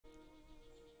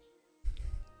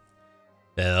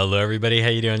Hello everybody, how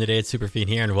you doing today? It's Super Fiend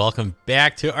here, and welcome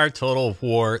back to our Total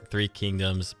War Three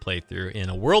Kingdoms playthrough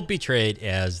in a world betrayed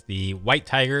as the White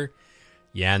Tiger,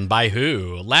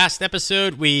 Baihu. Last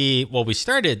episode, we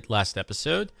started last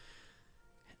episode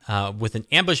with an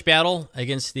ambush battle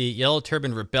against the Yellow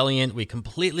Turban Rebellion. We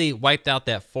completely wiped out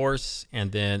that force,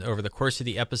 and then over the course of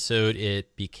the episode,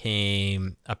 it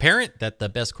became apparent that the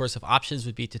best course of options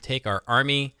would be to take our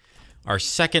army, our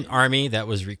second army that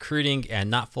was recruiting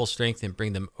and not full strength, and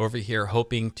bring them over here,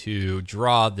 hoping to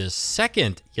draw this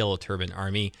second Yellow Turban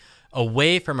army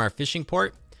away from our fishing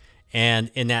port.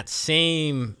 And in that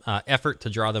same effort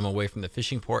to draw them away from the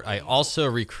fishing port, I also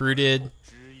recruited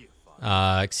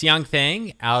Xiang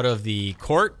Fang out of the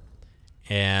court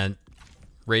and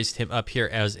raised him up here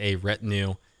as a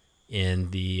retinue in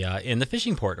the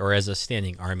fishing port, or as a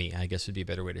standing army, I guess would be a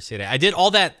better way to say that. I did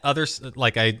all that other,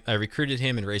 like I recruited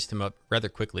him and raised him up rather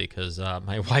quickly because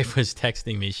my wife was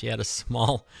texting me. She had a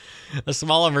small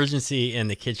emergency in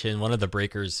the kitchen. One of the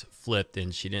breakers flipped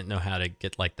and she didn't know how to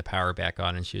get like the power back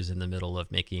on, and she was in the middle of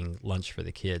making lunch for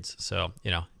the kids. So,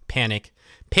 you know, panic,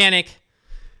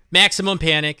 maximum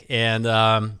panic. And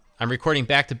I'm recording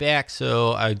back to back,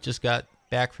 so I just got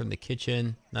back from the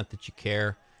kitchen. Not that you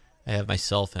care. I have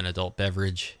myself an adult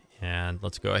beverage, and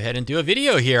let's go ahead and do a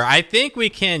video here. I think we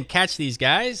can catch these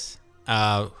guys.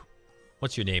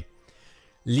 What's your name?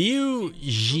 Liu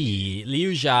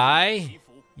Zhai,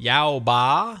 Yao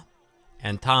Ba,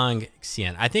 and Tang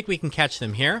Xian. I think we can catch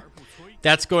them here.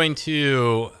 That's going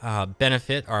to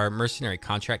benefit our mercenary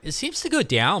contract. It seems to go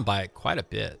down by quite a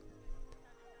bit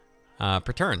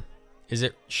per turn. Is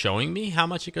it showing me how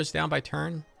much it goes down by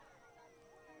turn?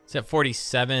 It's at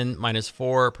 47 minus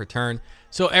 4 per turn.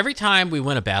 So every time we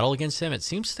win a battle against them, it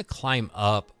seems to climb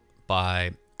up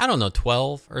by, I don't know,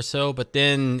 12 or so, but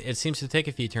then it seems to take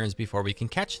a few turns before we can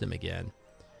catch them again.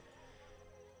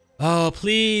 Oh,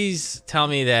 please tell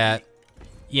me that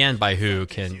Baihu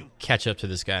can catch up to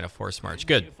this guy in a force march.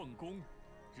 Good.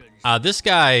 This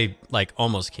guy, like,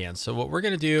 almost can. So what we're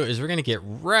going to do is we're going to get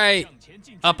right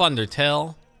up on their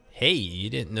tail. Hey, you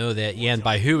didn't know that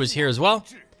Baihu was here as well?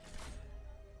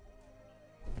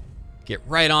 Get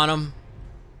right on them,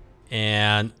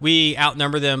 and we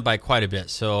outnumber them by quite a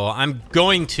bit. So I'm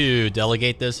going to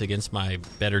delegate this against my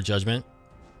better judgment.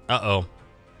 Uh-oh.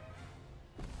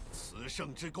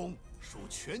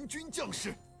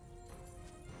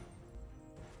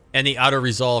 And the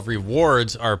auto-resolve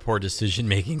rewards our poor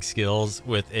decision-making skills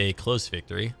with a close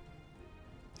victory.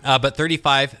 But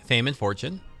 35 fame and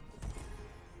fortune.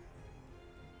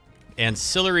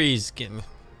 Ancillaries getting...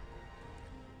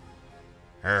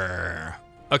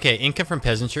 Okay, income from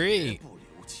peasantry.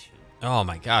 Oh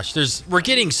my gosh, we're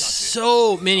getting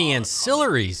so many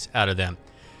ancillaries out of them.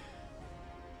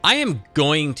 I am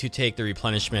going to take the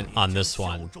replenishment on this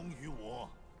one.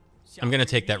 I'm going to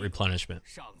take that replenishment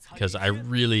because I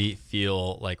really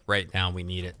feel like right now we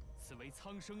need it.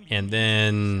 And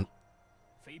then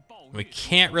we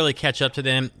can't really catch up to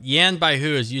them.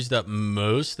 Baihu has used up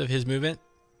most of his movement.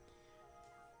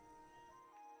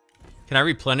 Can I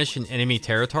replenish an enemy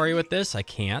territory with this? I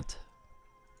can't.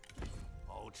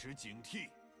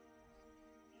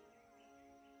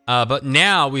 But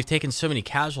now we've taken so many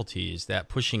casualties that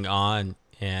pushing on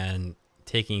and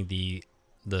taking the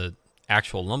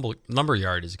actual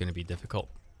lumberyard is going to be difficult.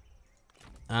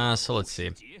 So let's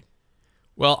see.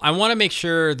 Well, I want to make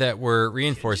sure that we're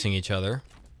reinforcing each other.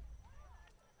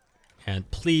 And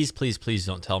please, please, please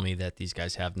don't tell me that these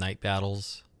guys have night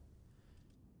battles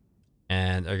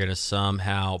and are going to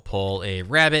somehow pull a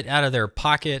rabbit out of their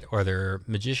pocket or their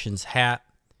magician's hat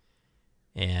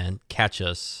and catch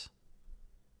us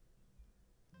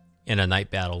in a night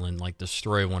battle and like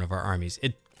destroy one of our armies.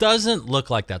 It doesn't look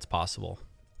like that's possible.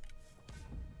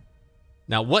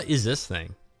 Now, what is this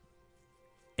thing?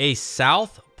 A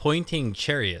south pointing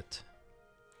chariot.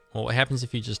 Well, what happens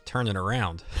if you just turn it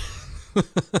around?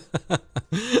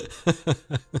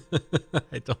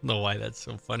 I don't know why that's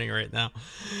so funny right now.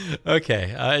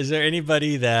 Okay, is there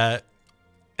anybody that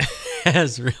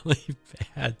has really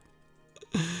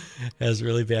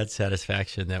bad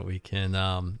satisfaction that we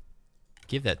can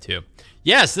give that to?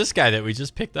 Yes, this guy that we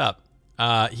just picked up.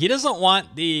 He doesn't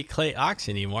want the clay ox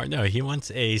anymore. No, he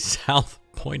wants a south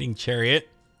pointing chariot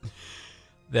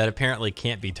that apparently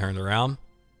can't be turned around.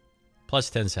 Plus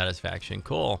 10 satisfaction.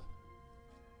 Cool.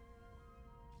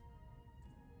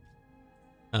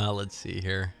 Let's see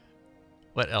here.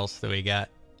 What else do we got?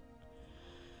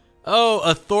 Oh,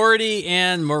 authority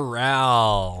and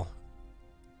morale.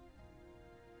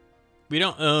 We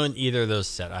don't own either of those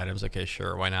set items. Okay,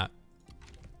 sure, why not?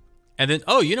 And then,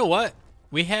 oh, you know what?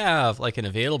 We have like an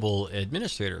available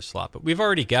administrator slot, but we've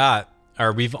already got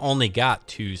or we've only got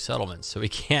 2 settlements, so we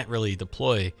can't really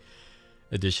deploy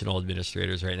additional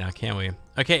administrators right now, can we?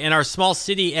 Okay, and our small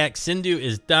city at Xindu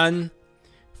is done.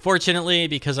 Fortunately,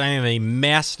 because I am a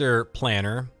master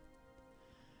planner,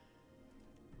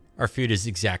 our food is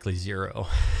exactly 0.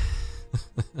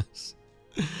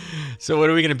 So what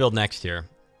are we going to build next here?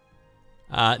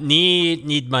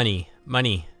 Need money.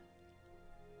 Money.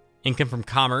 Income from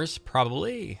commerce,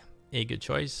 probably a good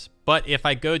choice. But if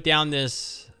I go down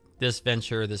this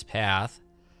venture, this path,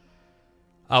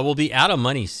 we'll be out of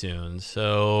money soon.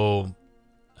 So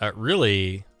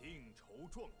really,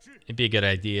 it'd be a good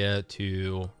idea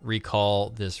to recall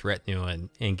this retinue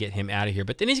and get him out of here.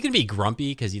 But then he's going to be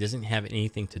grumpy because he doesn't have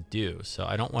anything to do. So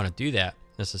I don't want to do that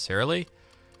necessarily.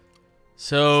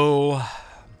 So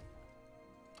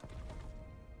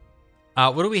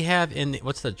what do we have in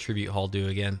what's the tribute hall do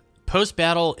again?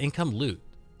 Post-battle income loot.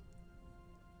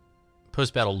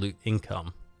 Post-battle loot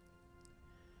income.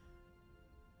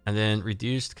 And then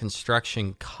reduced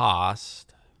construction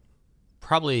cost.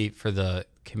 Probably for the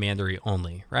commandery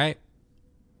only, right?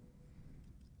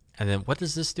 And then what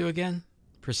does this do again?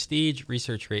 Prestige,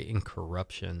 research rate, and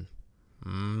corruption.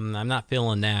 I'm not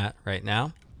feeling that right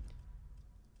now.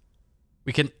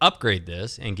 We can upgrade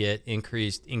this and get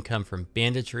increased income from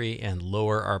banditry and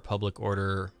lower our public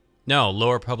order. No,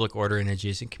 lower public order in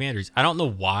adjacent commanderies. I don't know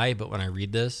why, but when I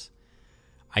read this,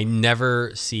 I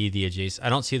never see the adjacent. I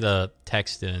don't see the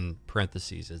text in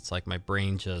parentheses. It's like my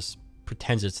brain just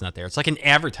pretends it's not there. It's like an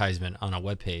advertisement on a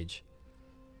web page.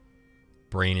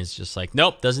 Brain is just like,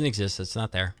 nope, doesn't exist. It's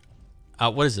not there.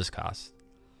 What does this cost?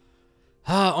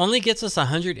 Only gets us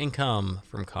 100 income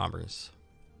from commerce.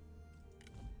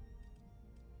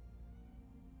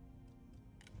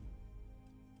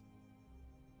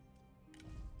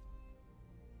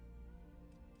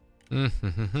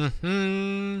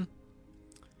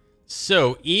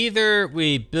 So either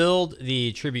we build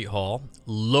the tribute hall,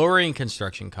 lowering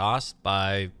construction costs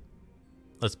by,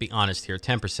 let's be honest here,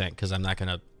 10%, because I'm not going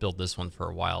to build this one for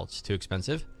a while. It's too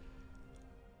expensive.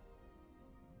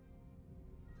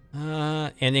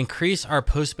 And increase our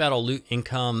post-battle loot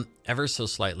income ever so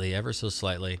slightly, ever so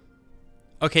slightly.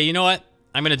 Okay, you know what?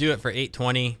 I'm going to do it for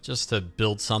 820 just to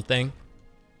build something.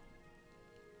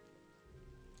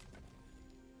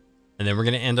 And then we're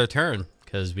going to end our turn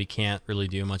because we can't really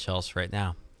do much else right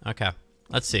now. Okay,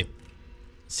 let's see.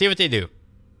 See what they do.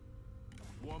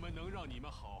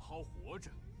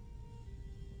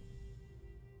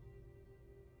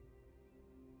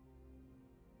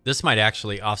 This might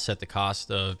actually offset the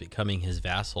cost of becoming his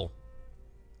vassal.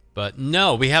 But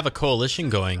no, we have a coalition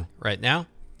going right now.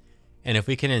 And if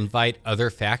we can invite other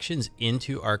factions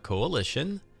into our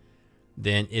coalition,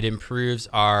 then it improves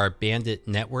our bandit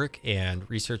network and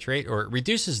research rate, or it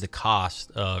reduces the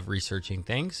cost of researching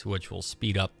things, which will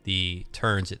speed up the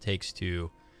turns it takes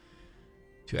to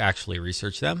actually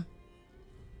research them.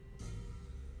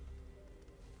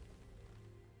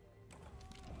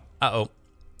 Uh-oh.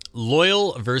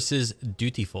 Loyal versus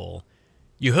dutiful.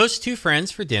 You host 2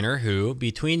 friends for dinner who,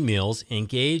 between meals,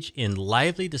 engage in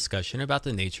lively discussion about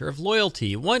the nature of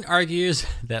loyalty. One argues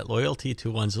that loyalty to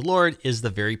one's lord is the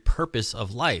very purpose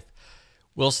of life,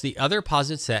 whilst the other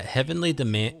posits that heaven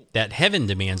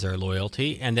demands our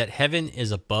loyalty and that heaven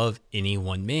is above any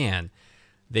one man.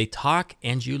 They talk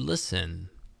and you listen.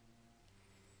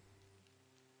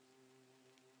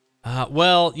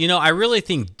 Well, you know, I really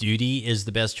think duty is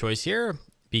the best choice here,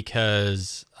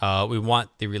 because we want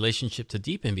the relationship to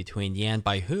deepen between Yan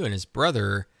Baihu and his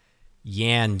brother,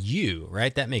 Yan Yu,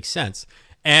 right? That makes sense.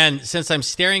 And since I'm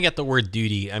staring at the word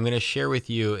duty, I'm going to share with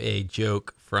you a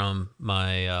joke from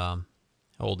my, how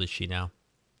old is she now?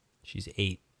 She's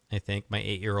 8, I think. My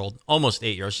 8-year-old, almost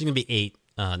 8-year-old. She's going to be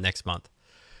 8 next month.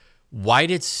 Why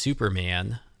did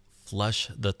Superman flush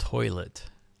the toilet?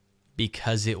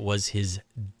 Because it was his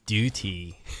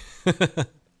duty.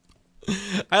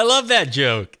 I love that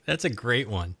joke. That's a great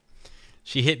one.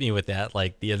 She hit me with that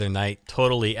like the other night,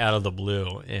 totally out of the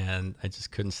blue, and I just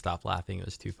couldn't stop laughing. It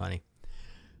was too funny.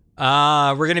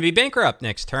 We're going to be bankrupt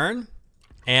next turn,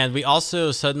 and we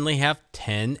also suddenly have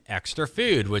 10 extra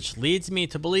food, which leads me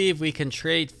to believe we can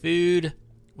trade food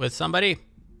with somebody.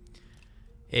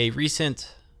 A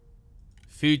recent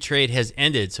food trade has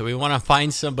ended, so we want to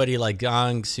find somebody like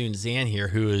Gong Sun Zan here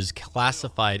who is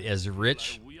classified as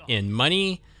rich in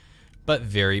money, but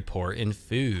very poor in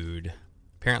food.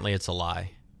 Apparently it's a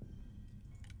lie.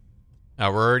 We're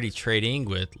already trading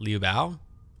with Liu Bao.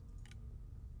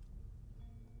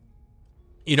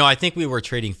 You know, I think we were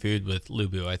trading food with Lu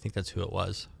Bu. I think that's who it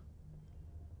was.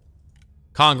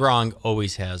 Kong Rong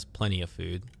always has plenty of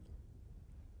food.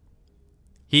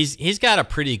 He's got a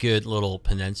pretty good little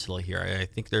peninsula here. I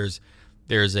think there's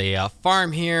a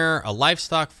farm here, a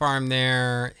livestock farm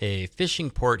there, a fishing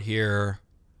port here.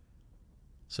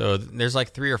 So there's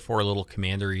like 3 or 4 little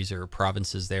commanderies or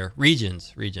provinces there,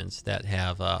 regions that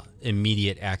have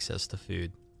immediate access to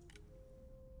food.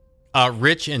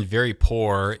 Rich and very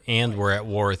poor, and we're at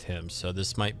war with him. So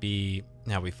this might be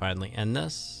how we finally end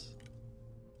this.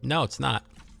 No, it's not.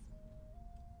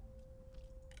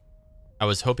 I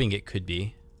was hoping it could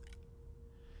be.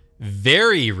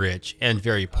 Very rich and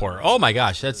very poor. Oh my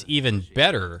gosh, that's even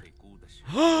better.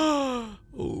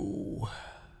 Ooh.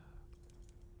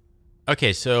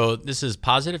 Okay, so this is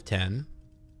positive 10.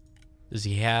 Does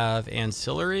he have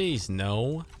ancillaries?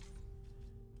 No.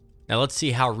 Now let's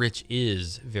see how rich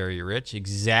is very rich.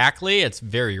 Exactly, it's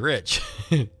very rich.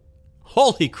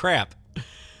 Holy crap.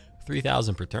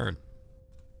 3,000 per turn.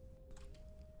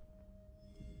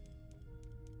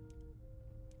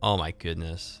 Oh my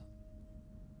goodness.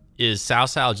 Is Cao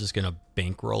Cao just going to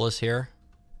bankroll us here?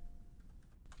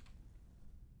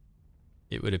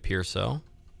 It would appear so.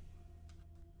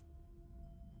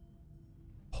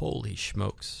 Holy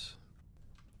smokes.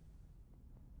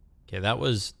 Okay, that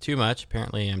was too much.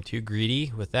 Apparently I'm too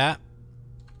greedy with that.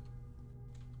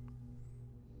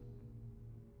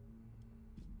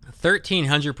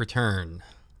 1,300 per turn.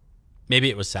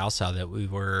 Maybe it was Cao Cao that we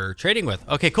were trading with.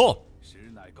 Okay, cool.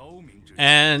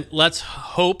 And let's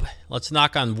hope, let's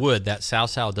knock on wood that Cao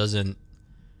Cao doesn't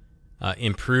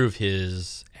improve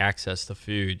his access to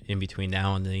food in between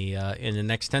now and in the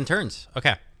next 10 turns.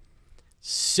 Okay.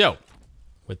 So,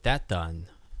 with that done.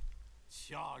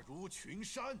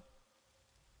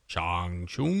 Chang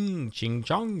Chung Ching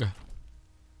Chong.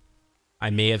 I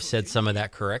may have said some of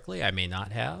that correctly. I may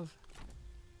not have.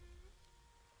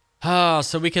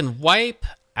 So we can wipe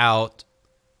out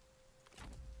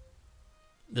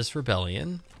this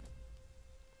rebellion.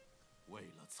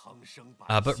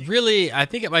 But really, I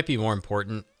think it might be more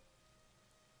important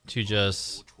to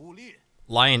just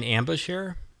lie in ambush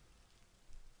here.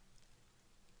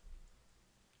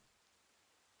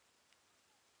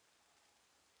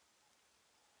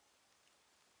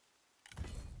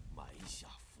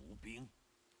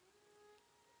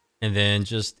 And then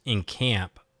just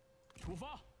encamp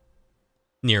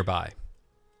nearby.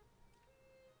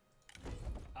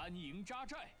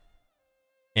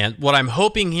 And what I'm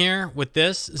hoping here with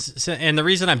this, and the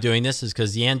reason I'm doing this is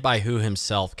because Yan Baihu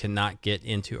himself cannot get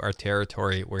into our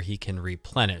territory where he can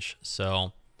replenish.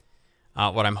 So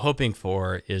what I'm hoping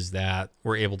for is that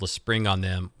we're able to spring on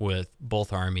them with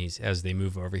both armies as they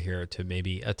move over here to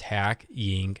maybe attack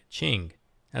Ying Qing.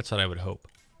 That's what I would hope.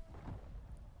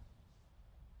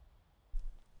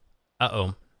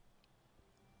 Uh-oh.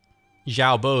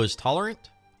 Zhao Bo is tolerant.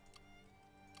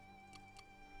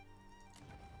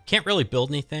 Can't really build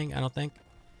anything, I don't think.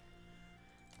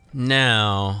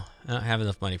 No, I don't have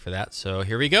enough money for that. So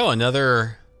here we go.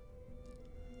 Another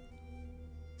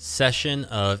session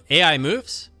of AI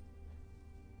moves.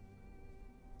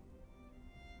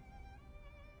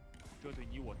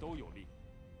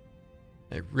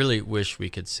 I really wish we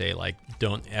could say, like,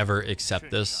 don't ever accept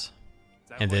this.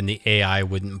 And then the AI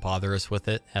wouldn't bother us with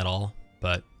it at all.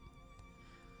 But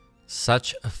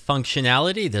such a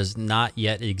functionality does not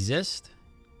yet exist.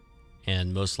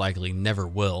 And most likely never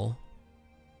will.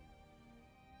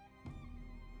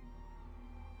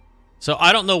 So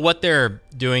I don't know what they're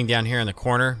doing down here in the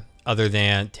corner other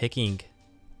than taking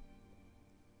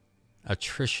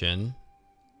attrition.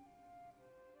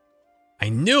 I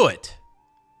knew it.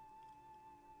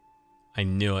 I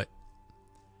knew it.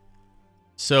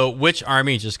 So which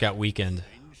army just got weakened?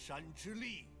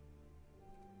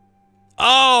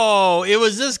 Oh, it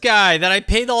was this guy that I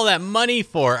paid all that money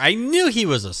for. I knew he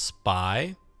was a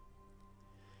spy.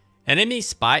 Enemy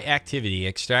spy activity.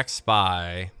 Extract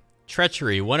spy.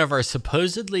 Treachery. One of our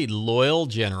supposedly loyal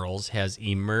generals has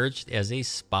emerged as a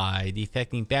spy,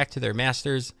 defecting back to their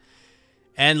masters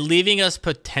and leaving us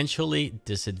potentially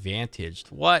disadvantaged.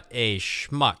 What a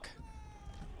schmuck.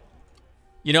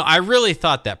 You know, I really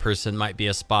thought that person might be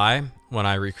a spy when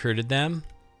I recruited them.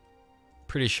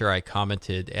 Pretty sure I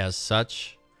commented as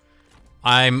such.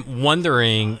 I'm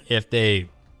wondering if they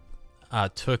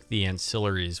took the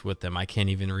ancillaries with them. I can't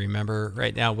even remember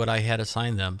right now what I had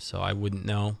assigned them, so I wouldn't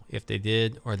know if they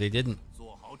did or they didn't.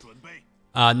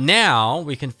 Now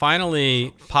we can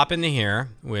finally pop into here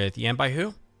with Yan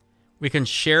Baihu. We can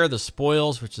share the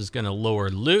spoils, which is going to lower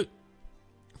loot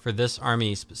for this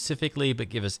army specifically, but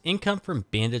give us income from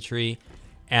banditry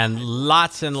and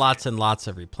lots and lots and lots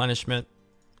of replenishment,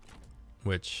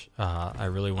 which I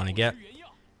really want to get.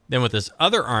 Then with this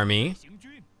other army,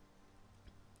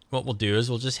 what we'll do is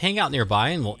we'll just hang out nearby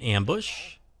and we'll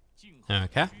ambush.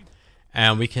 Okay.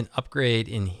 And we can upgrade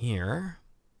in here.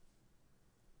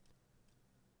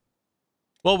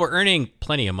 Well, we're earning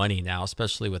plenty of money now,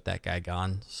 especially with that guy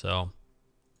gone. So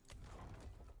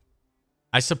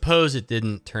I suppose it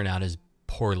didn't turn out as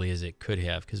poorly as it could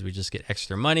have because we just get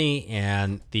extra money,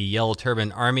 and the Yellow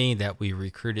Turban army that we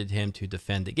recruited him to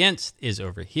defend against is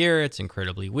over here. It's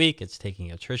incredibly weak. It's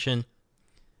taking attrition.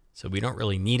 So we don't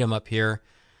really need him up here.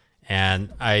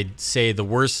 And I'd say the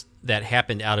worst that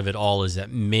happened out of it all is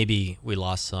that maybe we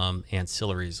lost some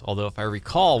ancillaries. Although if I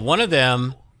recall, one of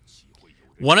them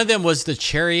was the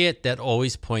chariot that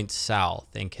always points south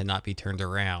and cannot be turned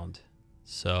around.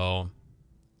 So,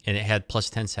 and it had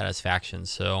 +10 satisfaction.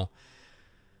 So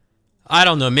I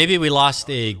don't know. Maybe we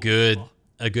lost a good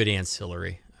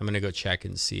ancillary. I'm going to go check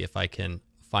and see if I can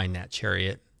find that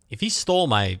chariot. If he stole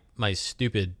my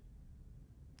stupid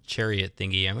chariot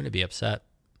thingy, I'm going to be upset.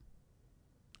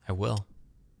 I will.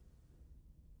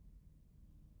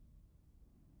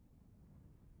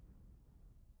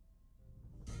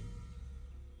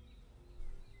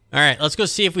 All right, let's go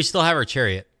see if we still have our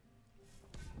chariot.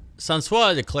 Sun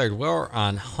Sua declared war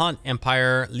on Han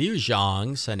Empire. Liu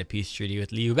Zhang signed a peace treaty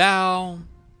with Liu Bao.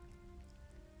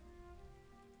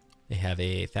 They have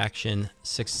a faction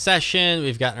succession.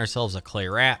 We've gotten ourselves a clay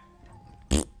rat.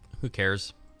 Who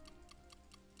cares?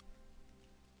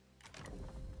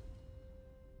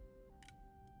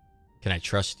 Can I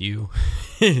trust you?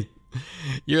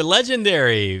 You're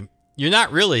legendary. You're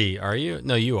not really, are you?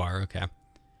 No, you are. Okay.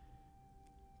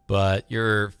 But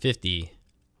you're 50.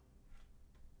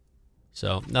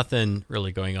 So nothing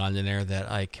really going on in there that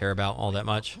I care about all that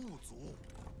much.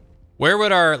 Where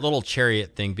would our little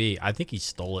chariot thing be? I think he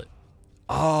stole it.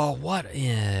 Oh, what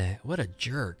a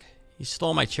jerk. He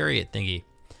stole my chariot thingy.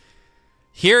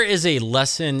 Here is a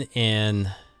lesson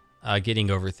in getting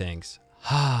over things.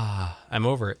 I'm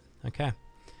over it. Okay.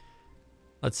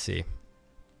 Let's see.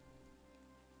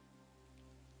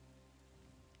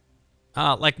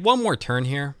 Like one more turn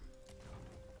here.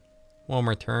 One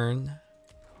more turn.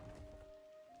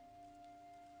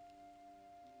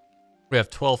 We have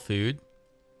 12 food.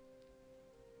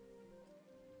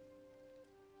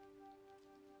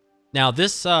 Now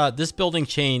this this building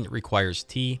chain requires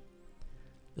tea.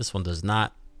 This one does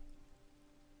not.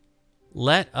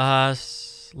 Let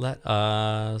us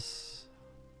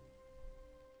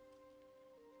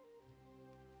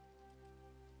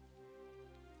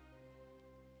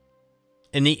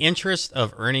in the interest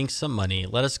of earning some money,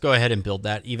 let us go ahead and build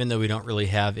that, even though we don't really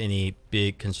have any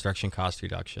big construction cost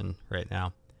reduction right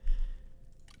now.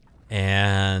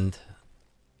 And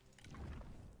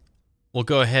we'll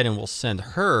go ahead and we'll send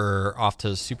her off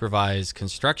to supervise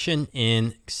construction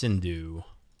in Xindu.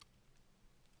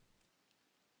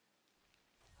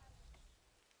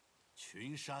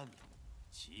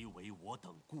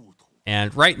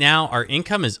 And right now our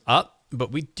income is up,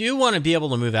 but we do want to be able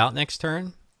to move out next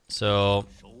turn. So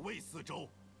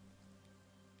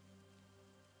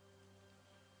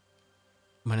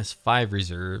 -5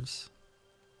 reserves.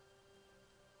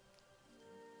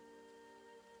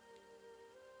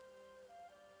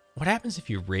 What happens if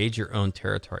you raid your own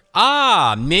territory?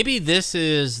 Maybe this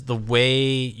is the way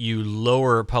you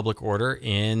lower public order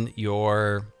in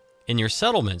your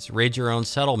settlements. Raid your own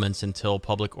settlements until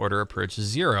public order approaches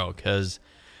 0. Because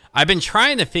I've been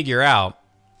trying to figure out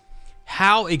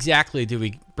how exactly do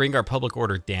we bring our public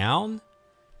order down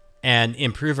and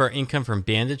improve our income from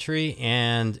banditry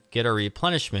and get our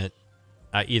replenishment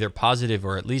either positive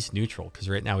or at least neutral, because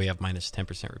right now we have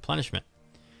 -10% replenishment.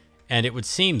 And it would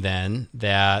seem then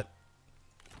that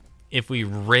if we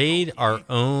raid our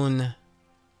own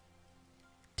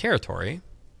territory,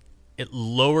 it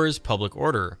lowers public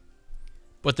order,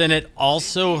 but then it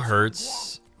also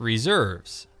hurts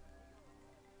reserves.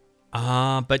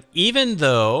 But even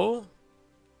though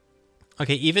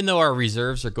our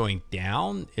reserves are going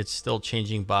down, it's still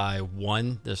changing by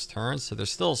 1 this turn. So they're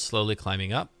still slowly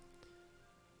climbing up.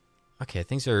 Okay,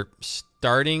 things are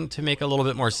starting to make a little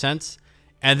bit more sense.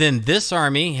 And then this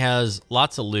army has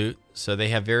lots of loot. So they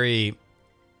have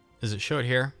does it show it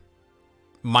here?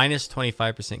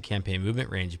 -25% campaign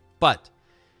movement range. But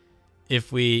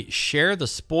if we share the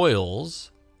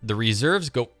spoils, the reserves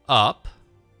go up.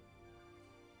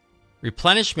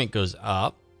 Replenishment goes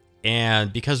up.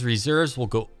 And because reserves will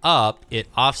go up, it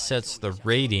offsets the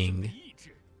raiding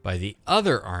by the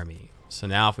other army. So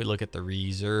now if we look at the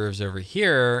reserves over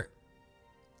here,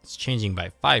 it's changing by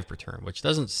 5 per turn, which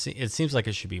doesn't seem, it seems like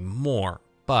it should be more,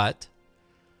 but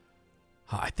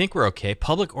I think we're okay.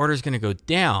 Public order is going to go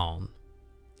down.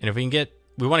 And if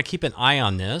we want to keep an eye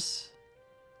on this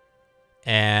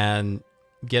and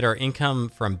get our income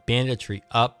from banditry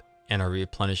up and our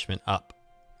replenishment up.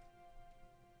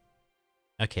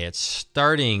 Okay, it's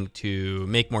starting to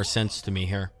make more sense to me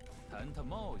here.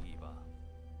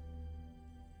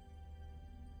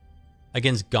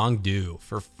 Against Gongdu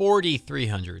for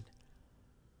 4,300.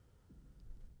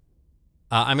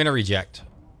 I'm going to reject.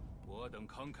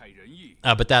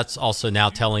 But that's also now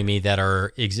telling me that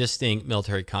our existing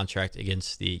military contract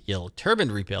against the Yellow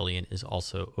Turban Rebellion is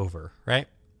also over, right?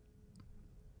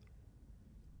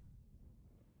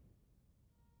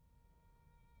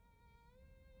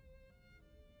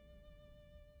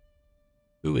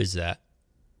 Who is that?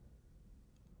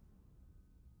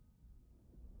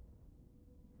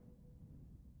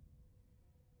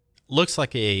 Looks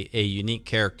like a unique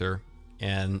character,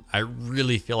 and I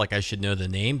really feel like I should know the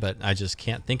name, but I just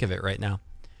can't think of it right now.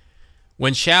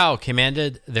 Wen Chao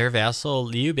commanded their vassal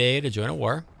Liu Bei to join a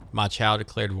war. Ma Chao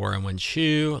declared war on Wen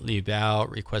Shu. Liu Bao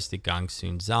requested Gong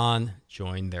Sun Zan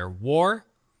join their war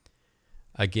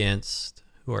against,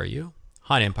 who are you?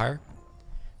 Han Empire.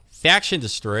 Faction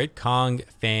destroyed, Kong,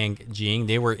 Fang, Jing.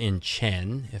 They were in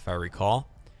Chen, if I recall.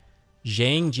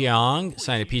 Zhang Jiang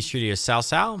signed a peace treaty with Cao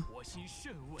Cao.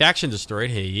 Faction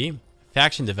destroyed, Heiyi.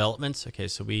 Faction developments. Okay,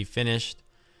 so we finished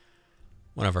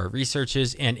one of our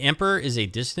researches. And Emperor is a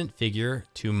distant figure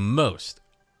to most.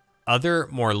 Other,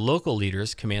 more local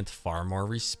leaders command far more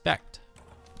respect.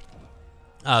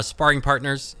 Sparring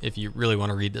partners. If you really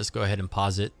want to read this, go ahead and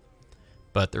pause it.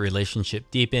 But the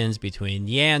relationship deepens between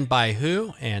Yan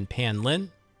Baihu and Pan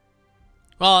Lin.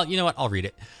 Well, you know what? I'll read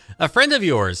it. A friend of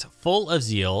yours, full of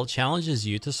zeal, challenges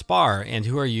you to spar, and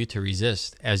who are you to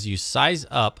resist? As you size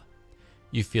up,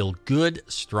 you feel good,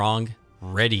 strong,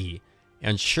 ready.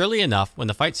 And surely enough, when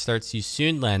the fight starts, you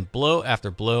soon land blow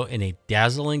after blow in a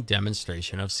dazzling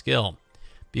demonstration of skill.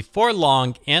 Before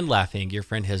long and laughing, your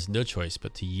friend has no choice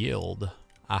but to yield.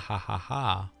 Ah ha ha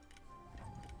ha.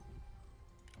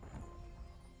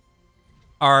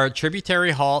 Our tributary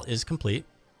hall is complete.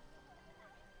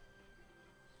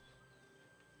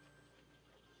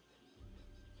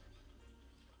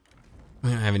 We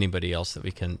don't have anybody else that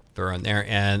we can throw in there.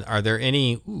 And are there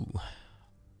any... Ooh.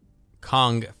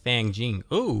 Kong Fang Jing.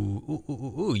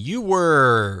 Ooh. You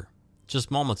were...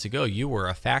 Just moments ago, you were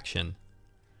a faction.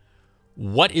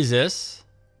 What is this?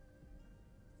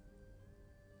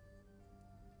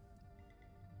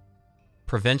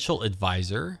 Provincial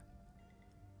Advisor.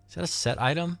 Is that a set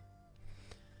item?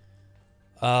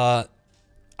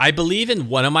 I believe in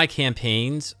one of my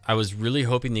campaigns, I was really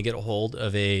hoping to get a hold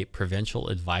of a provincial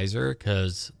advisor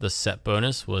because the set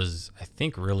bonus was, I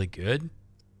think, really good.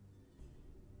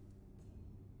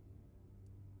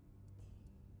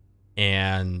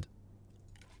 And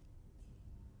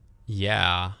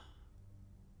yeah.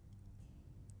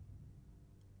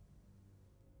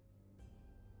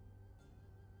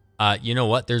 You know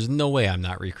what? There's no way I'm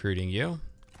not recruiting you.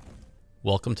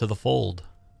 Welcome to the fold.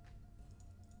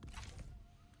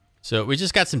 So we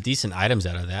just got some decent items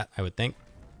out of that, I would think.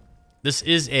 This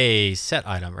is a set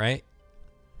item, right?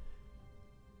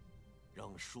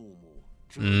 No.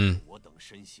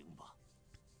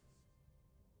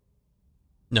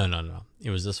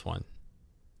 It was this one.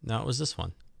 No, it was this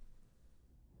one.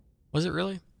 Was it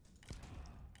really?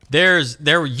 There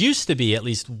used to be at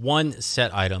least one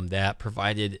set item that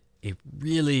provided a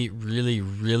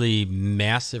really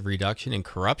massive reduction in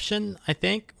corruption, I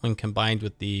think, when combined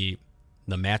with the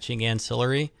matching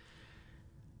ancillary.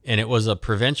 And it was a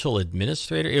provincial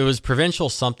administrator. It was provincial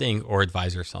something or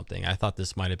advisor something. I thought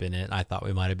this might have been it. I thought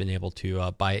we might have been able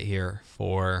to buy it here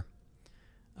for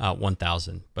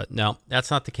 1,000. But no, that's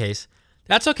not the case.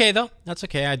 That's okay, though. That's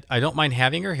okay. I don't mind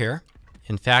having her here.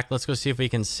 In fact, let's go see if we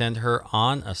can send her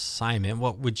on assignment.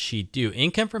 What would she do?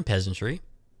 Income from peasantry.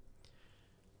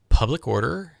 Public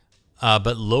order.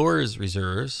 But lowers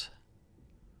reserves.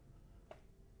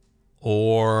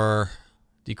 Or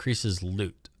decreases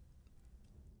loot.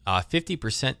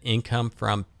 50% income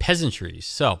from peasantry.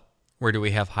 So, where do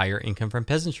we have higher income from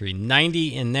peasantry?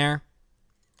 90 in there.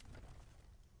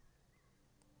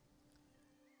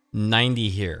 90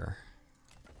 here.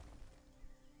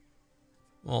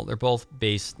 Well, they're both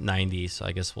base 90, so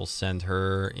I guess we'll send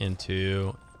her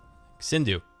into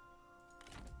Xindu.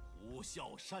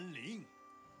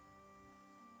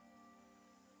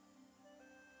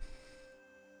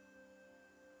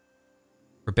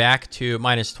 We're back to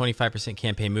minus 25%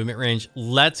 campaign movement range.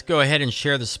 Let's go ahead and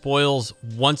share the spoils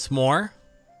once more.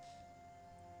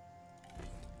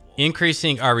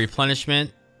 Increasing our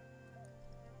replenishment.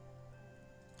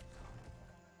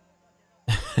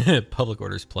 Public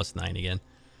orders plus 9 again.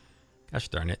 Gosh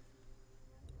darn it.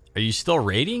 Are you still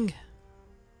raiding?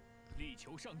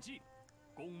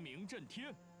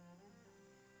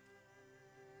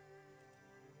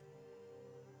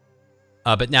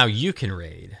 But now you can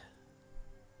raid.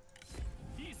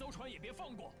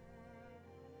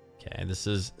 Okay, this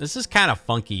is kind of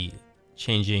funky,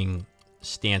 changing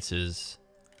stances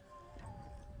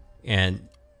and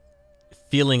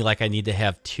feeling like I need to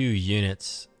have 2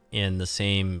 units in the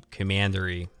same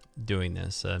commandery doing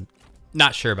this.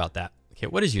 Not sure about that. Okay,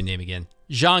 what is your name again?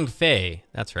 Zhang Fei.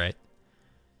 That's right.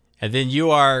 And then you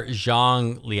are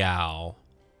Zhang Liao.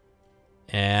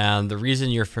 And the reason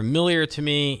you're familiar to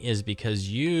me is because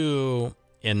you,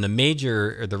 in the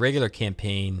major or the regular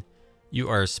campaign, you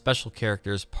are special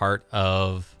characters part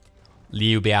of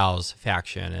Liu Biao's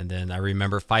faction. And then I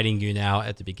remember fighting you now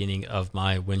at the beginning of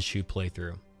my Wenshu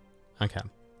playthrough. Okay.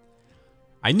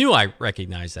 I knew I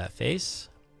recognized that face.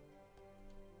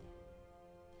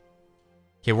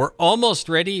 Okay, we're almost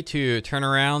ready to turn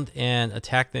around and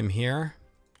attack them here.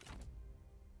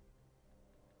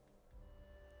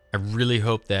 I really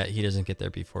hope that he doesn't get there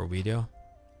before we do.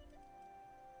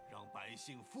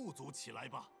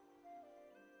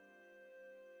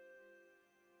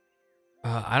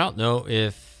 I don't know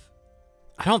if...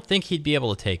 I don't think he'd be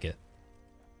able to take it.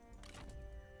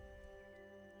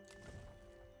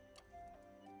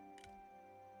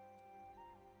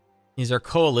 He's our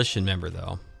coalition member,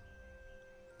 though.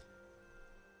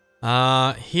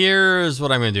 Here's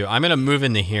what I'm going to do. I'm going to move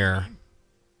into here.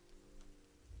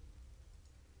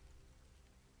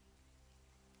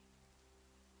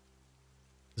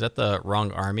 Is that the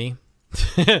wrong army?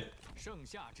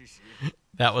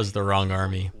 That was the wrong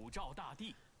army.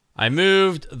 I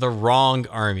moved the wrong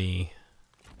army.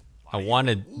 I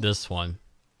wanted this one.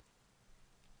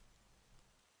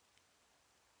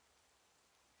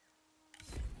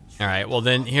 All right, well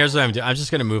then here's what I'm doing. I'm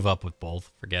just going to move up with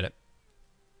both. Forget it.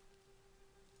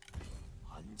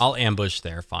 I'll ambush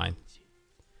there, fine.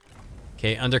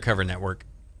 Okay, undercover network.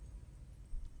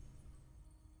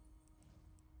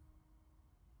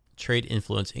 Trade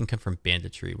influence, income from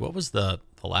banditry. What was the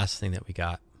last thing that we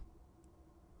got?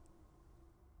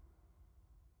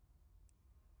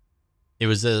 It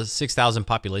was a 6,000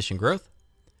 population growth,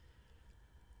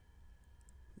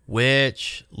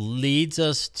 which leads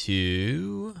us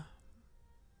to...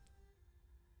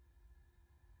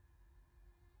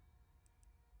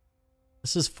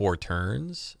 This is 4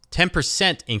 turns.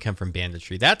 10% income from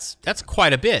banditry. That's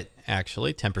quite a bit,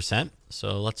 actually, 10%.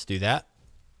 So let's do that.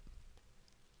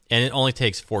 And it only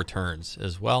takes 4 turns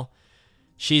as well.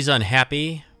 She's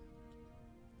unhappy.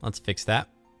 Let's fix that.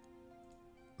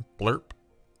 Blurp.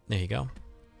 There you go.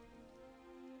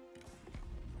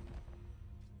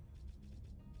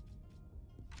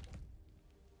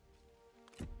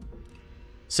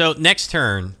 So next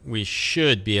turn, we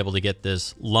should be able to get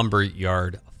this lumber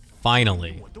yard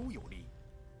finally.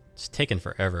 It's taken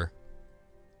forever.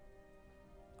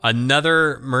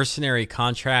 Another mercenary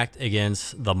contract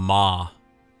against the Ma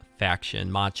faction,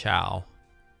 Ma Chao.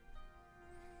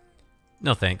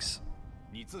 No thanks.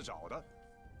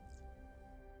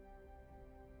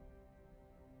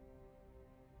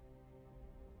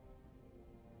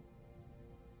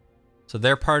 So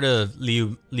they're part of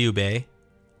Liu Bei.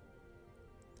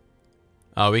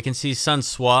 We can see Sun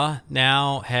Sua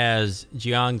now has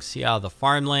Jiang Xia the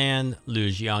farmland, Lu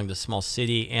Jiang the small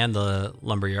city, and the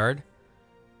lumberyard.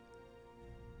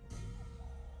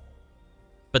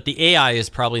 But the AI is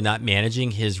probably not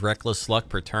managing his reckless luck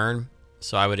per turn,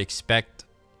 so I would expect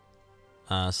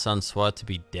Sun Sua to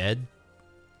be dead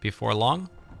before long.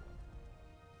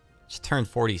 It's turn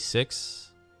 46.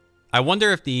 I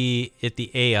wonder if the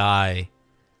AI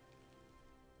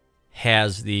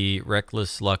has the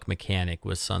reckless luck mechanic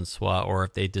with Sun Sua, or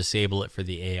if they disable it for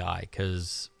the AI,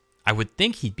 because I would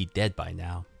think he'd be dead by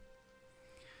now.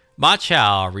 Ma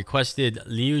Chao requested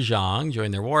Liu Zhang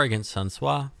join their war against Sun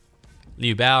Sua.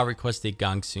 Liu Bao requested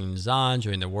Gang Sun Zan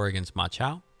join their war against Ma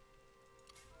Chao.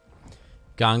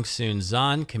 Gang Sun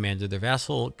Zan commanded their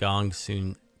vassal Gang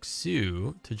Sun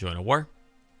Xu to join a war.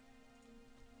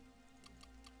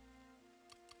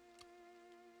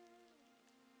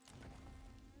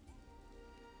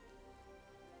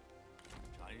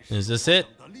 Is this it?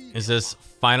 Is this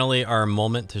finally our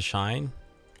moment to shine?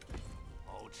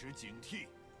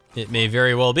 It may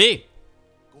very well be.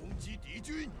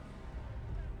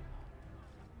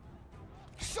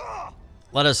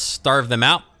 Let us starve them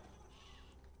out.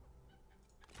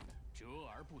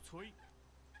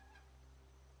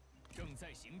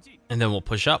 And then we'll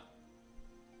push up.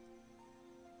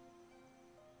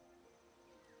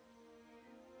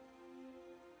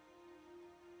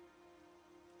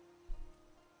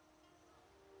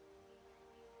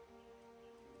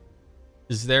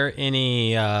 Is there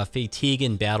any fatigue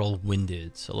in battle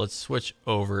winded? So let's switch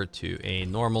over to a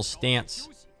normal stance.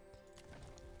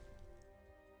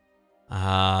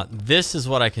 This is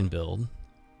what I can build.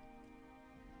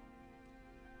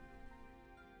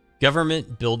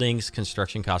 Government buildings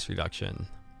construction cost reduction.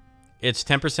 It's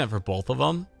 10% for both of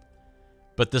them,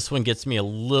 but this one gets me a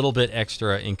little bit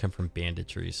extra income from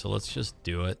banditry. So let's just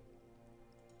do it.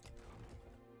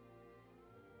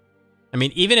 I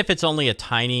mean, even if it's only a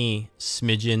tiny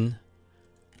smidgen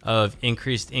of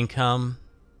increased income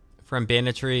from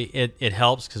banditry, it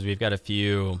helps because we've got a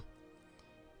few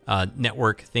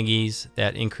network thingies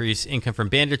that increase income from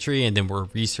banditry, and then we're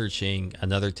researching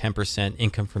another 10%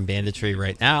 income from banditry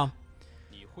right now.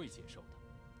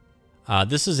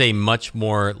 This is a much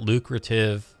more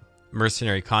lucrative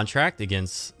mercenary contract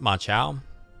against Ma Chao,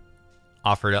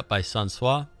 offered up by Sun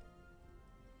Sua.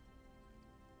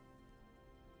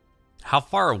 How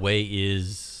far away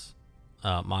is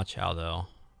Ma Chao, though?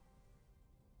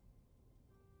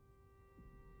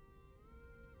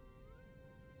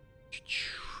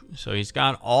 So he's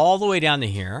gone all the way down to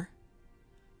here.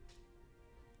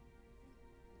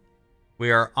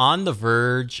 We are on the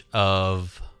verge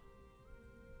of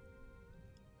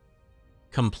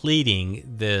completing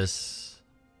this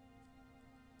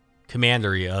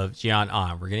commandery of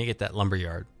Jian'an. We're going to get that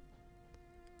lumberyard.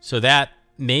 So that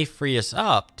may free us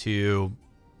up to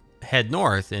head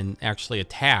north and actually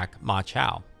attack Ma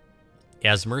Chao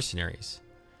as mercenaries.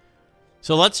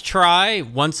 So let's try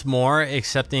once more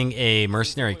accepting a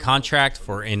mercenary contract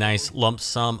for a nice lump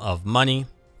sum of money.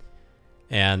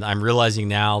 And I'm realizing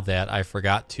now that I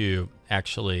forgot to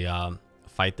actually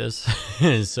fight this.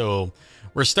 So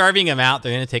we're starving them out.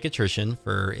 They're going to take attrition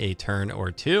for a turn or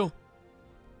two.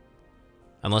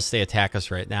 Unless they attack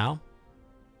us right now.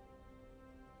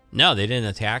 No, they didn't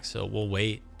attack, so we'll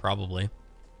wait, probably.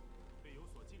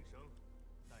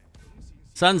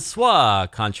 Sun Sua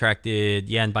contracted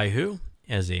Yan Baihu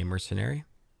as a mercenary.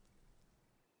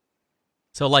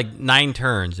 So like 9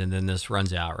 turns and then this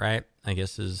runs out, right? I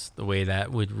guess is the way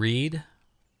that would read.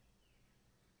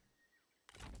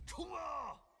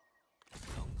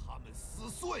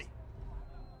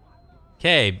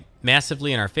 Okay,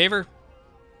 massively in our favor.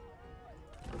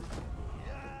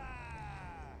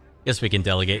 Guess we can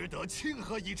delegate.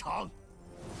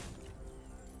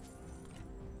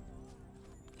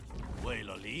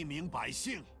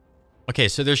 Okay,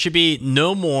 so there should be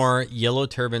no more Yellow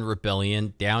Turban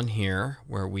Rebellion down here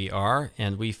where we are.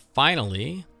 And we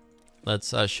finally,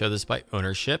 let's show this by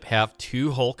ownership, have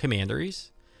 2 whole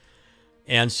commanderies.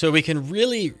 And so we can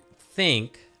really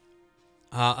think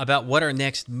about what our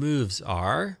next moves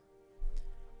are.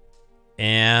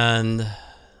 And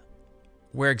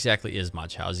where exactly is Ma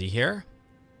Chao? Is he here?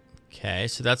 Okay,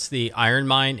 so that's the iron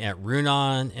mine at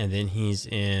Runan. And then he's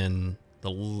in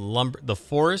the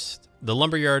forest, the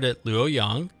lumberyard at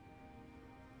Luoyang.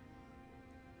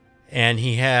 And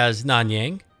he has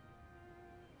Nanyang.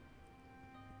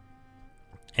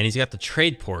 And he's got the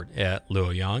trade port at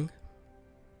Luoyang.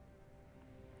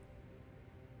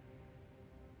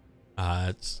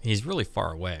 He's really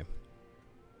far away.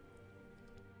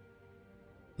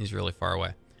 He's really far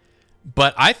away.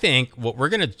 But I think what we're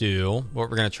going to do, what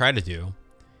we're going to try to do,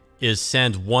 is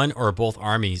send one or both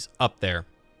armies up there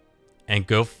and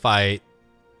go fight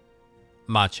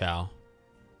Ma Chao.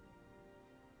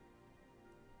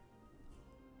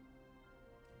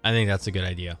 I think that's a good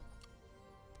idea.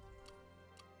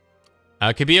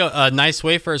 It could be a nice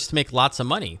way for us to make lots of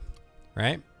money,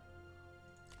 right?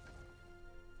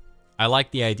 I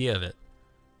like the idea of it.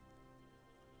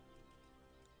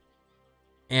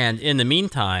 And in the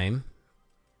meantime,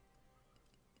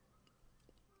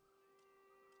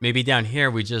 maybe down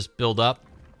here we just build up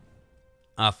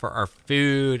for our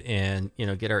food and, you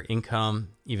know, get our income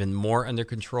even more under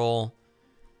control.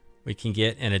 We can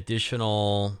get an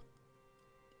additional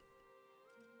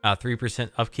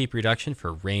 3% upkeep reduction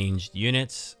for ranged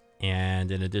units and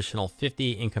an additional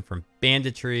 50 income from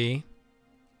banditry.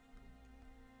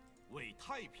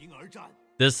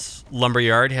 This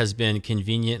lumberyard has been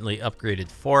conveniently upgraded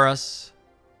for us.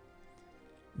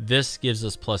 This gives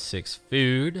us +6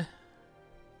 food.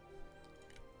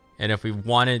 And if we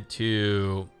wanted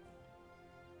to...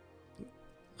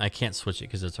 I can't switch it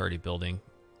because it's already building.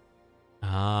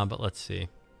 But let's see.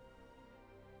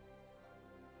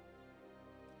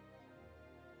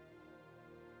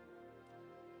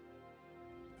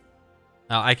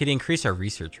 I could increase our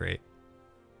research rate.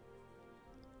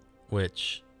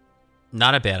 Which,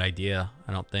 not a bad idea,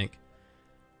 I don't think.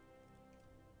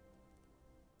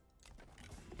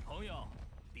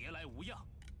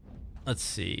 Let's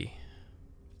see.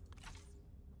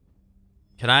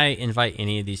 Can I invite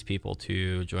any of these people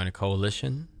to join a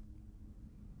coalition?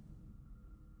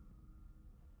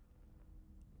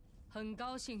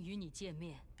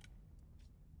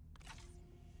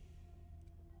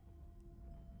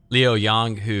 Liu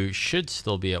Yang, who should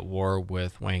still be at war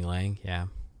with Wang Lang. Yeah.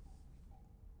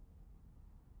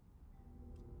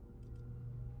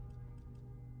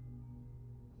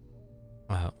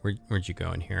 Where'd you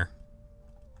go in here?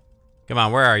 Come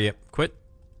on, where are you? Quit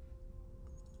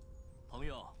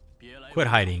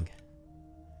hiding.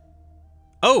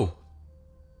 Oh!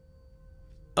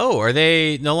 Oh, are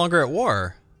they no longer at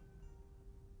war?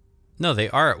 No, they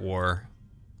are at war.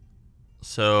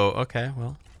 So, okay,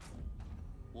 well.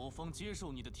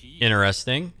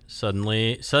 Interesting.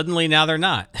 Suddenly now they're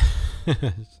not.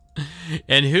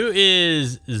 And who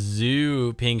is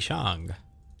Zhu Pingshang?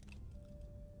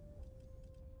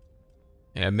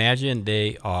 I imagine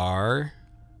they are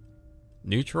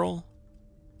neutral?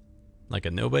 Like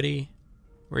a nobody?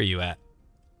 Where are you at?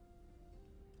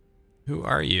 Who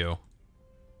are you?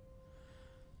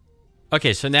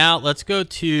 Okay, so now let's go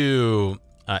to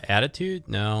attitude.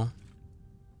 No.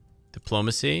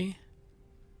 Diplomacy.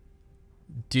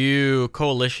 Do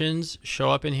coalitions show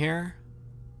up in here?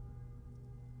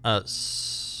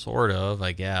 Sort of,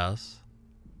 I guess.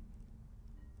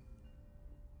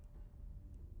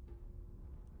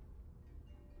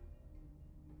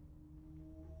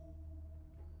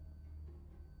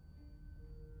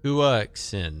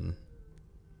 Huaxin.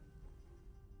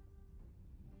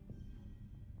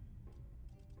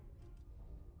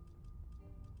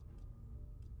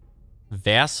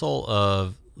 Vassal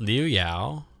of Liu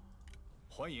Yao.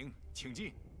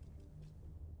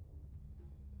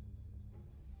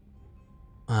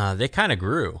 They kind of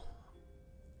grew.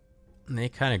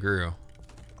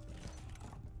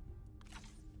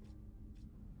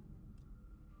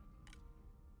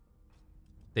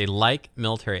 They like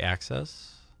military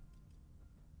access.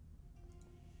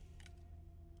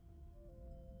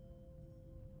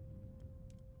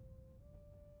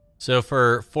 So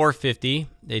for 450,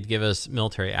 they'd give us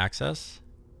military access.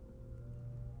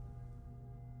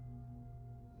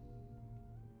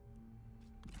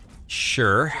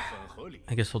 Sure.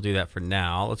 I guess we'll do that for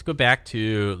now. Let's go back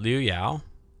to Liu Yao.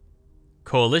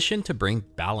 Coalition to bring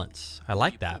balance. I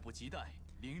like that.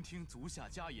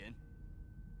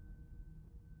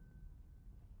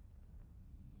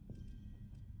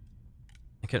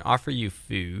 I can offer you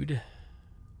food.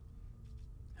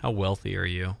 How wealthy are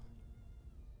you?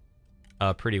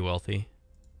 Pretty wealthy.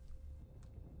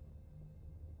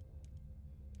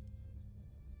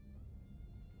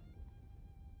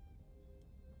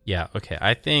 Yeah, okay.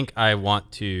 I think I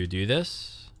want to do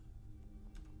this.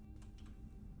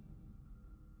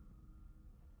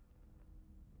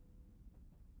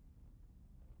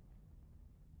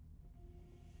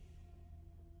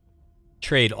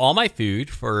 Trade all my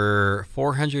food for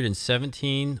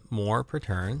 417 more per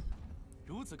turn.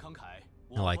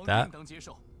 I like that.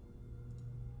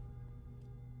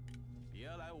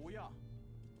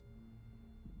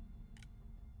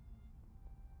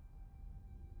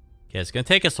 Okay, it's going to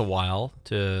take us a while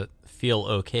to feel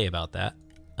okay about that,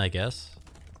 I guess.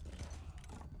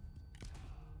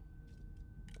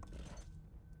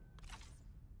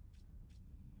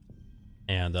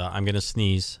 And I'm going to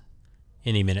sneeze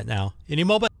any minute now. Any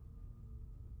moment.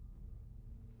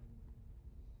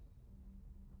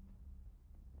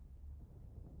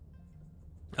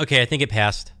 Okay, I think it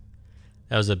passed.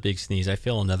 That was a big sneeze. I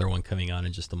feel another one coming on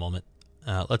in just a moment.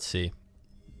 Let's see.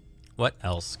 What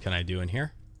else can I do in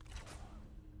here?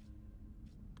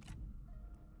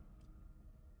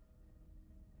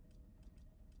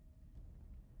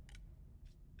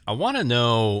 I want to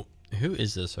know, who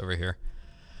is this over here?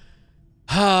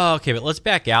 Okay, but let's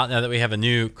back out now that we have a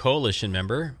new coalition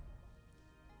member.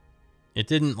 It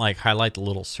didn't like highlight the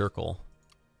little circle.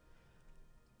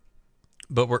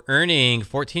 But we're earning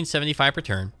 1475 per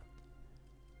turn.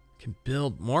 Can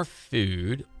build more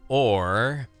food,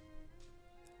 or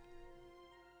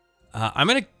I'm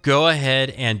going to go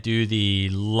ahead and do the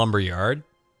lumberyard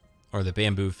or the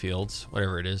bamboo fields,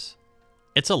 whatever it is.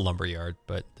 It's a lumberyard,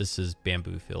 but this is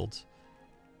bamboo fields.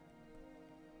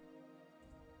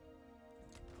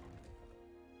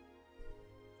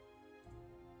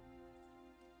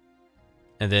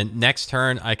 And then next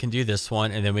turn, I can do this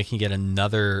one, and then we can get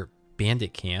another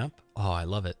bandit camp. Oh, I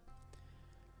love it.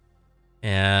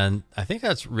 And I think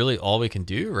that's really all we can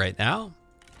do right now.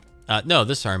 No,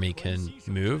 this army can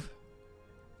move.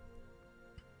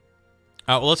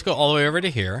 Well, let's go all the way over to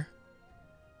here.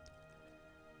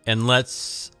 And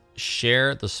let's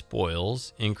share the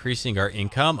spoils, increasing our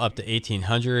income up to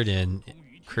 1,800 and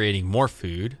creating more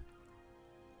food.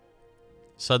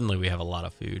 Suddenly we have a lot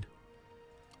of food.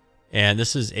 And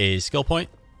this is a skill point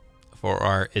for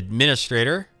our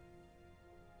administrator.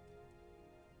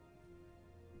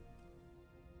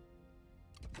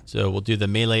 So we'll do the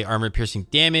melee armor piercing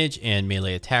damage and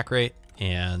melee attack rate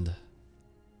and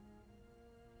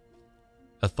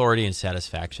authority and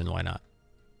satisfaction. Why not?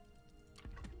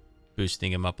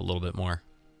 Boosting him up a little bit more.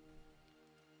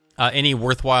 Any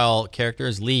worthwhile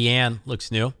characters? Li Yan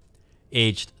looks new.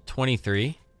 Aged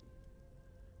 23.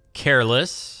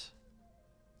 Careless.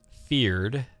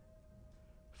 Feared.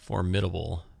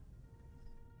 Formidable.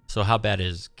 So how bad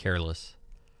is careless?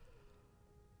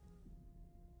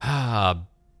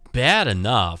 Bad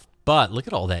enough, but look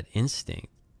at all that instinct.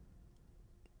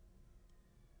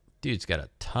 Dude's got a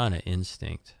ton of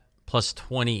instinct. Plus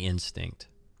 20 instinct.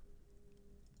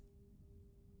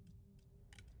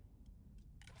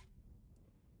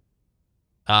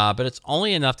 But it's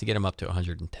only enough to get him up to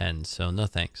 110, so no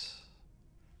thanks.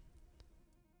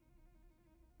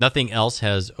 Nothing else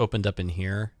has opened up in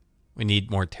here. We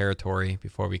need more territory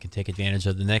before we can take advantage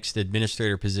of the next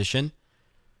administrator position.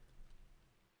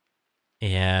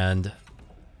 And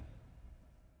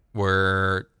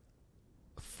we're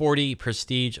 40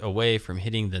 prestige away from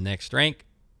hitting the next rank.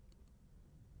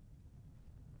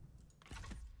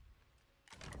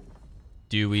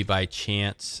 Do we by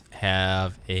chance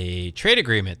have a trade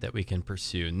agreement that we can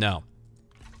pursue? No.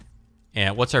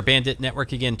 And what's our bandit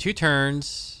network again? 2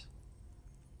 turns.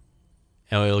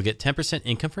 And we'll get 10%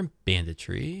 income from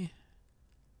banditry.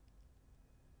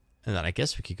 And then I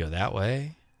guess we could go that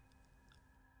way.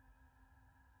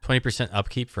 20%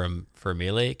 upkeep for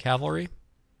melee cavalry.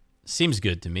 Seems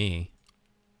good to me.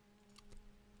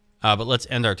 But let's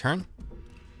end our turn.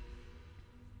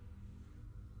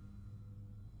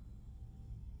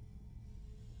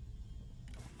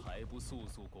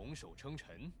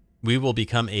 We will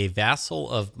become a vassal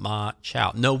of Ma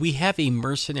Chao. No, we have a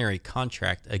mercenary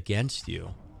contract against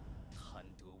you.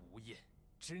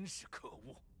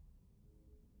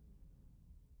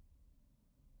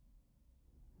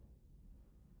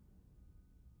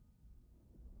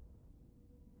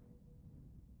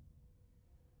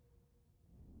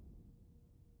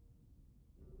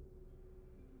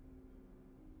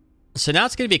 So now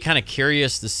it's going to be kind of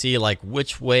curious to see, like,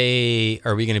 which way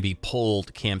are we going to be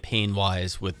pulled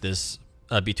campaign-wise with this,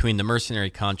 between the mercenary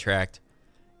contract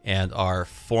and our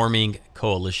forming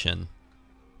coalition.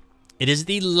 It is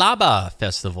the Laba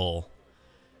Festival.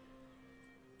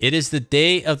 It is the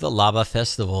day of the Laba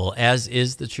Festival. As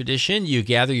is the tradition, you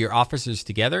gather your officers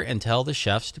together and tell the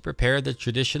chefs to prepare the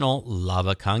traditional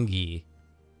lava kangi.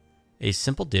 A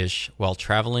simple dish while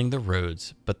traveling the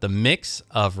roads, but the mix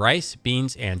of rice,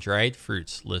 beans, and dried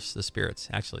fruits lifts the spirits.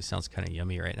 Actually, sounds kind of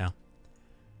yummy right now.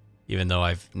 Even though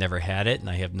I've never had it, and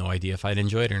I have no idea if I'd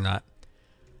enjoy it or not.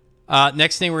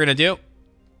 Next thing we're going to do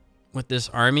with this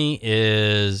army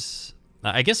is...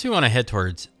 I guess we want to head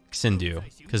towards Xindu,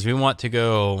 because we want to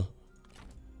go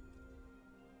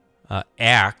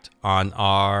act on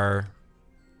our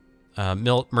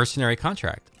mercenary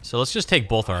contract. So let's just take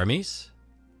both armies.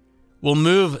 We'll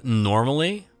move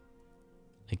normally,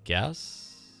 I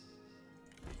guess.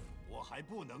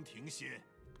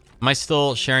 Am I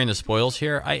still sharing the spoils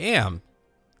here? I am.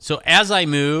 So as I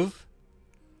move,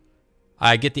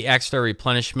 I get the extra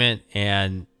replenishment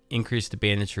and increase the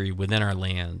banditry within our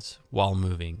lands while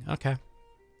moving. Okay.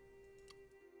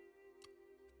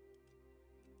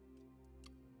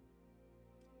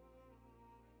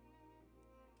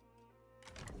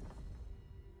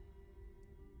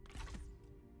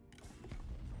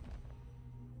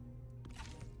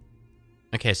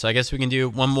 Okay, so I guess we can do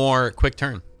one more quick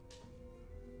turn.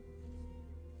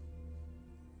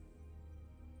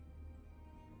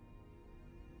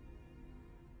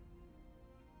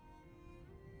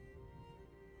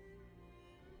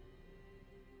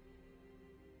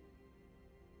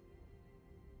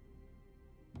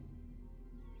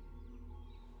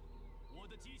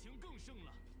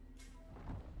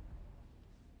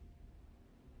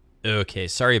 Okay,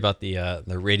 sorry about the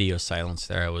radio silence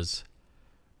there. I was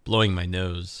blowing my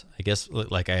nose. I guess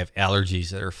like I have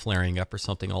allergies that are flaring up or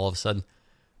something all of a sudden.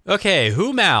 Okay,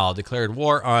 Hu Mao declared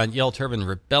war on Yellow Turban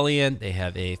Rebellion. They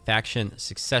have a faction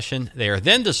succession. They are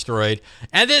then destroyed,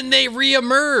 and then they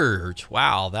reemerge.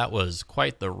 Wow, that was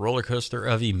quite the roller coaster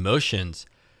of emotions.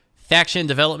 Faction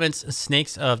developments,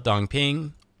 Snakes of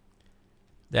Dongping.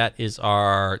 That is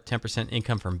our 10%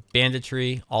 income from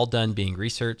banditry, all done being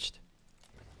researched.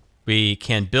 We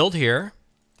can build here.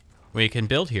 We can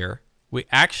build here. We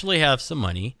actually have some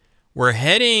money. We're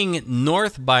heading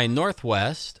north by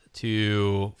northwest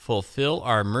to fulfill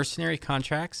our mercenary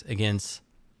contracts against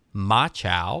Ma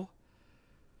Chao.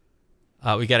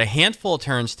 We got a handful of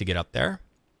turns to get up there.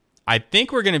 I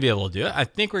think we're going to be able to do it. I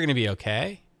think we're going to be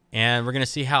okay. And we're going to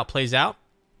see how it plays out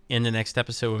in the next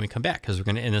episode when we come back, because we're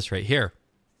going to end this right here.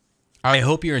 I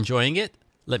hope you're enjoying it.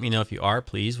 Let me know if you are,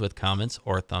 please, with comments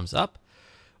or thumbs up.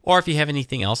 Or if you have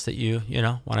anything else that you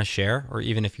want to share, or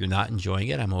even if you're not enjoying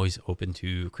it, I'm always open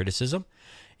to criticism.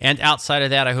 And outside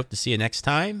of that, I hope to see you next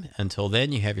time. Until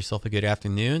then, you have yourself a good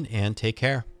afternoon and take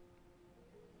care.